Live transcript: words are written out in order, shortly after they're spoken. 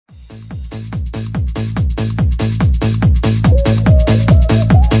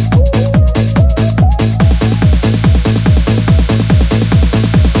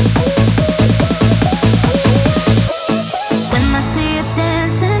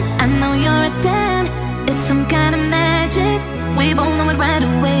We both know it right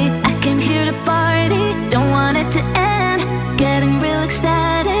away. I came here to party, don't want it to end. Getting real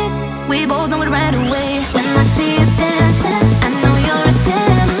ecstatic. We both know it right away. When I see you dancing, I know you're a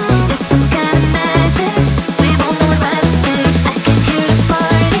 10. It's some kind of magic. We both know it right away. I came here to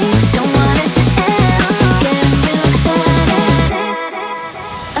party, don't want it to end. Getting real ecstatic.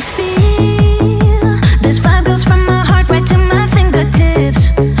 I feel this vibe goes from my heart right to my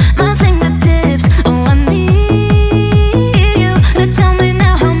fingertips. My fingertips. Oh, I need you to tell me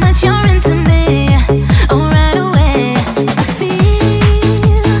now how much you're into me. Oh, right away. I feel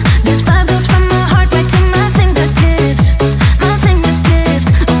this vibe goes from my heart right to my fingertips. My fingertips.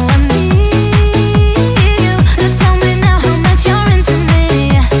 Oh, I need you to tell me now how much you're into me.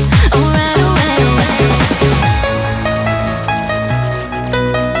 Oh, right away.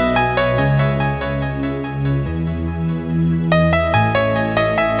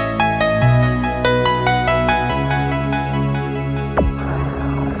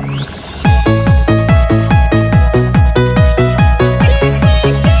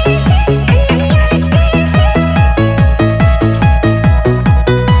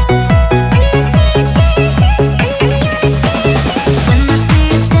 When I see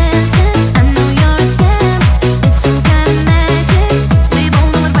you dancing, I know you're a 10. It's some kind of magic. We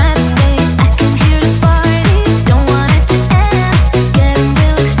both know it right away. I came here to party, don't want it to end. Getting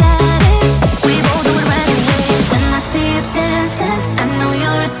real ecstatic. We both know it right away. When I see you dancing, I know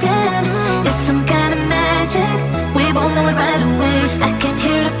you're a 10. It's some kind of magic. We both know it right away. I came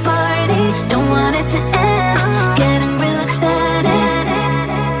here to party, don't want it to end. Getting real ecstatic.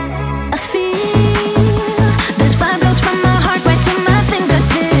 I feel this vibe goes from my heart right to my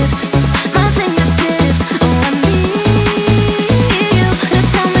fingertips. My fingertips. Oh, I need you to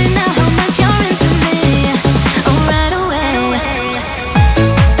tell me now how much you're into me. Oh, right away.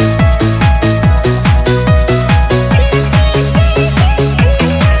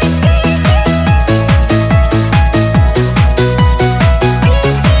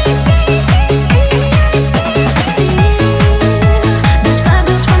 This vibe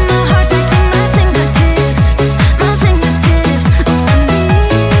goes from my heart right to my fingertips. My fingertips. Oh, I need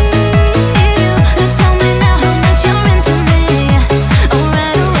you to tell me now how much you're into me. Oh,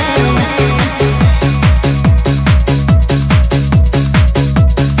 right away.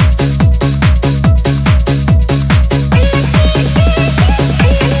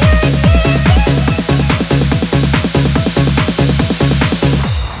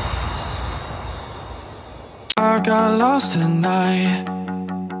 I got lost tonight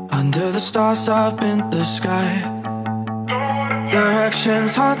under the stars up in the sky.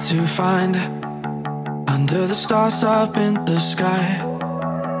 Directions hard to find under the stars up in the sky.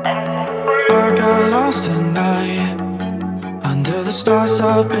 I got lost tonight under the stars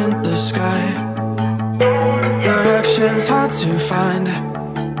up in the sky. Directions hard to find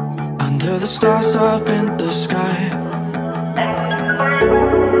under the stars up in the sky.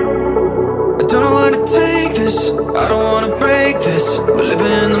 I don't know where to take this, I don't wanna break this. We're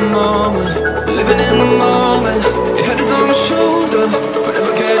living in the moment, we're living in the moment. Your head is on my shoulder, we're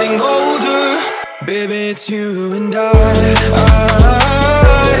never getting older. Baby, it's you and I.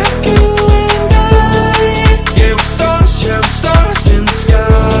 You and I. Yeah, we're stars in the sky.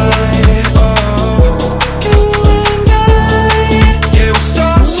 Oh, you and I. Yeah, we're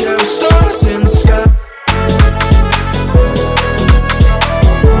stars in the sky.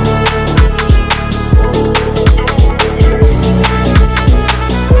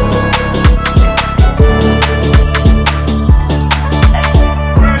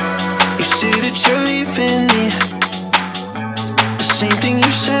 You say that you're leaving me, the same thing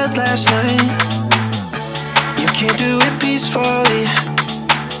you said last night. You can't do it peacefully,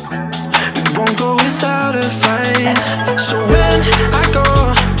 we won't go without a fight. So when I go,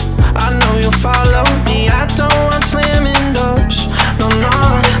 I know you'll follow me. I don't want slamming doors, no, no.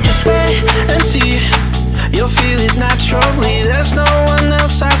 Just wait and see, you'll feel it naturally. There's no one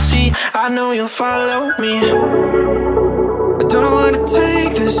else I see, I know you'll follow me. I don't know where to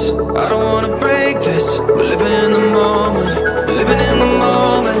take this, I don't wanna break this. We're living in the moment, we're living in the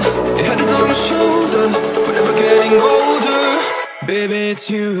moment. Your head is on my shoulder, we're never getting older. Baby, it's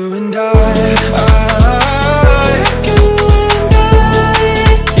you and I. You and I.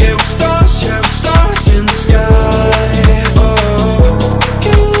 Yeah, we're stars in the sky. Oh,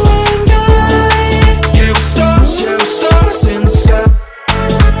 you and I. Yeah, we're stars in the sky.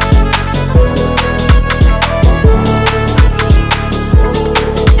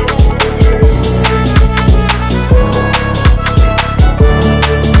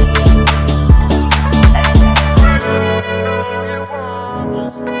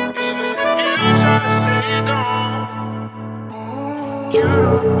 Try to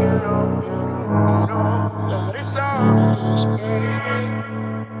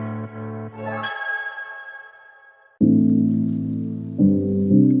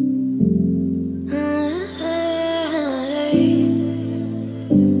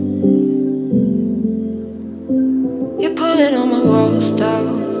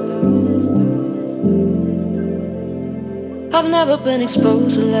never been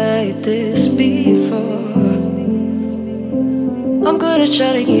exposed like this before. I'm good at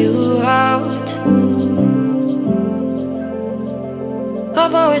shutting you out.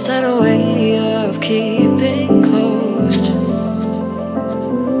 I've always had a way of keeping closed.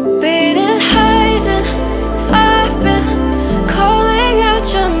 Beating, hiding, I've been calling out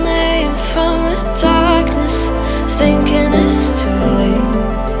your name from the darkness, thinking it's too late.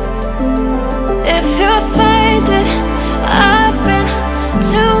 If you're finding I've been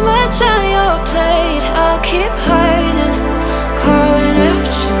too much on your plate, I'll keep hiding, calling out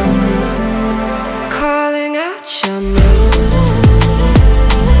your name, calling out your name.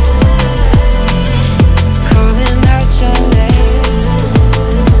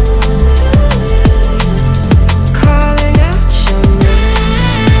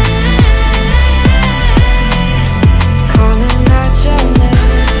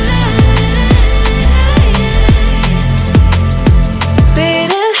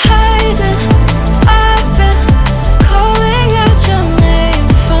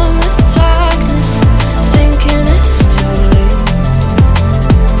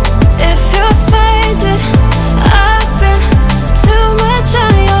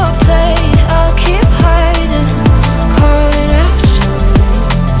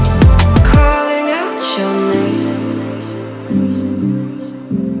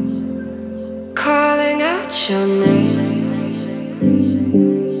 Calling out your name.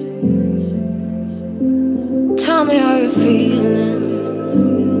 Tell me how you're feeling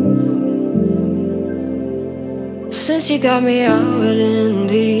since you got me out in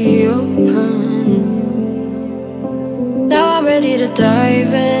the open. Now I'm ready to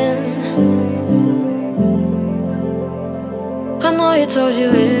dive in. I know you told you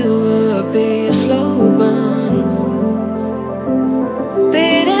it would be a slow burn.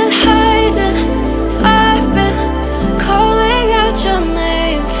 Beating, hiding, I've been calling out your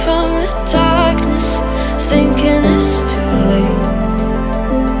name from the darkness, thinking it's too late.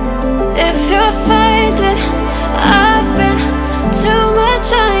 If you're finding I've been too much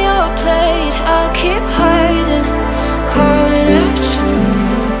on your plate, I'll keep hiding, calling out your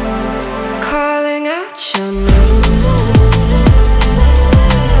name, calling out your name.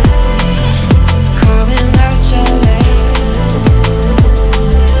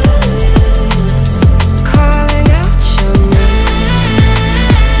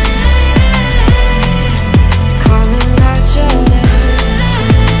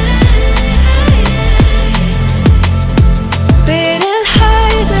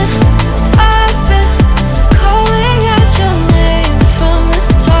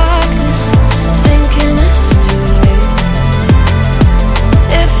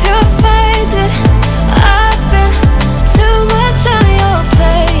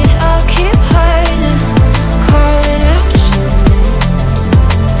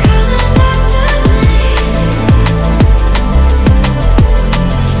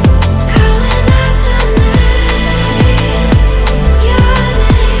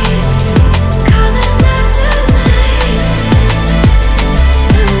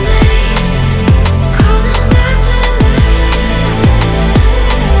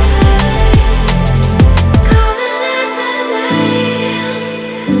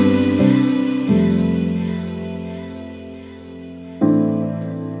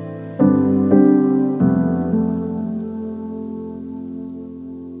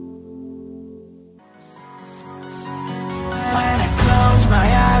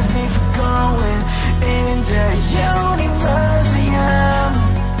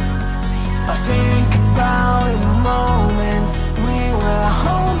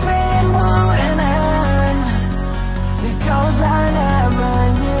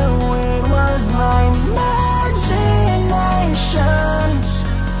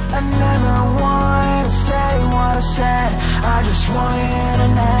 I just wanted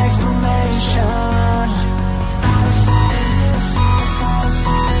an explanation.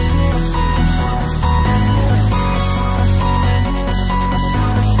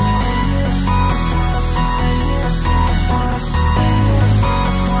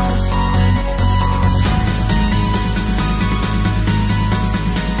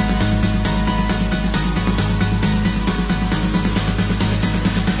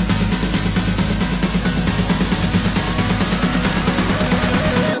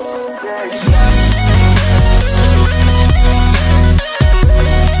 Yeah.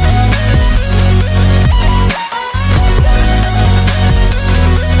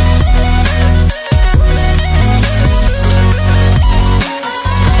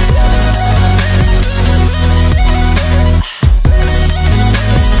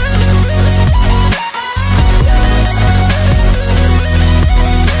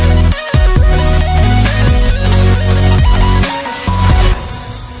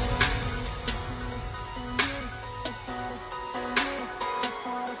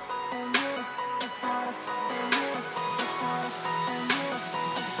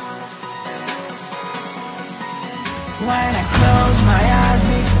 When I close my eyes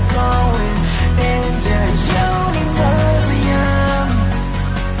before going into Universum,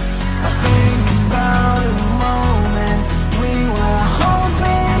 I think about the moment we were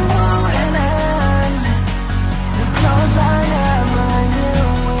hoping wouldn't end, because I never knew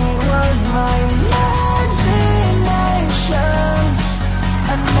it was my imagination.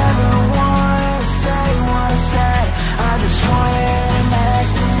 I never wanted to say what I said, I just wanted an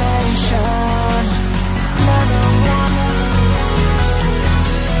explanation. Never wanted.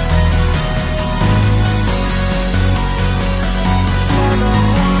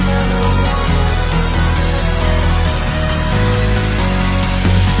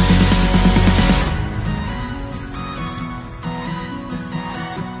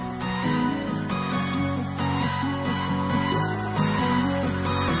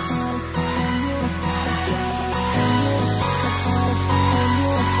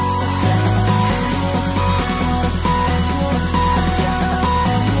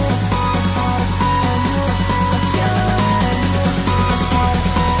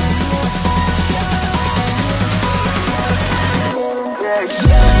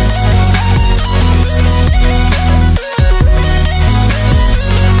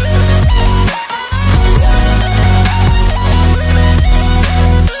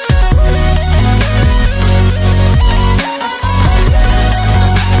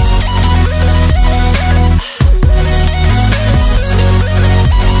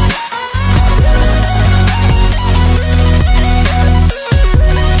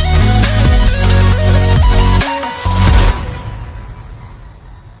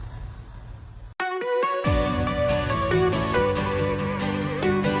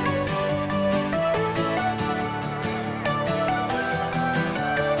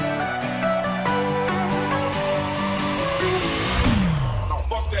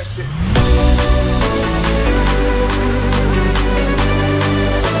 That shit.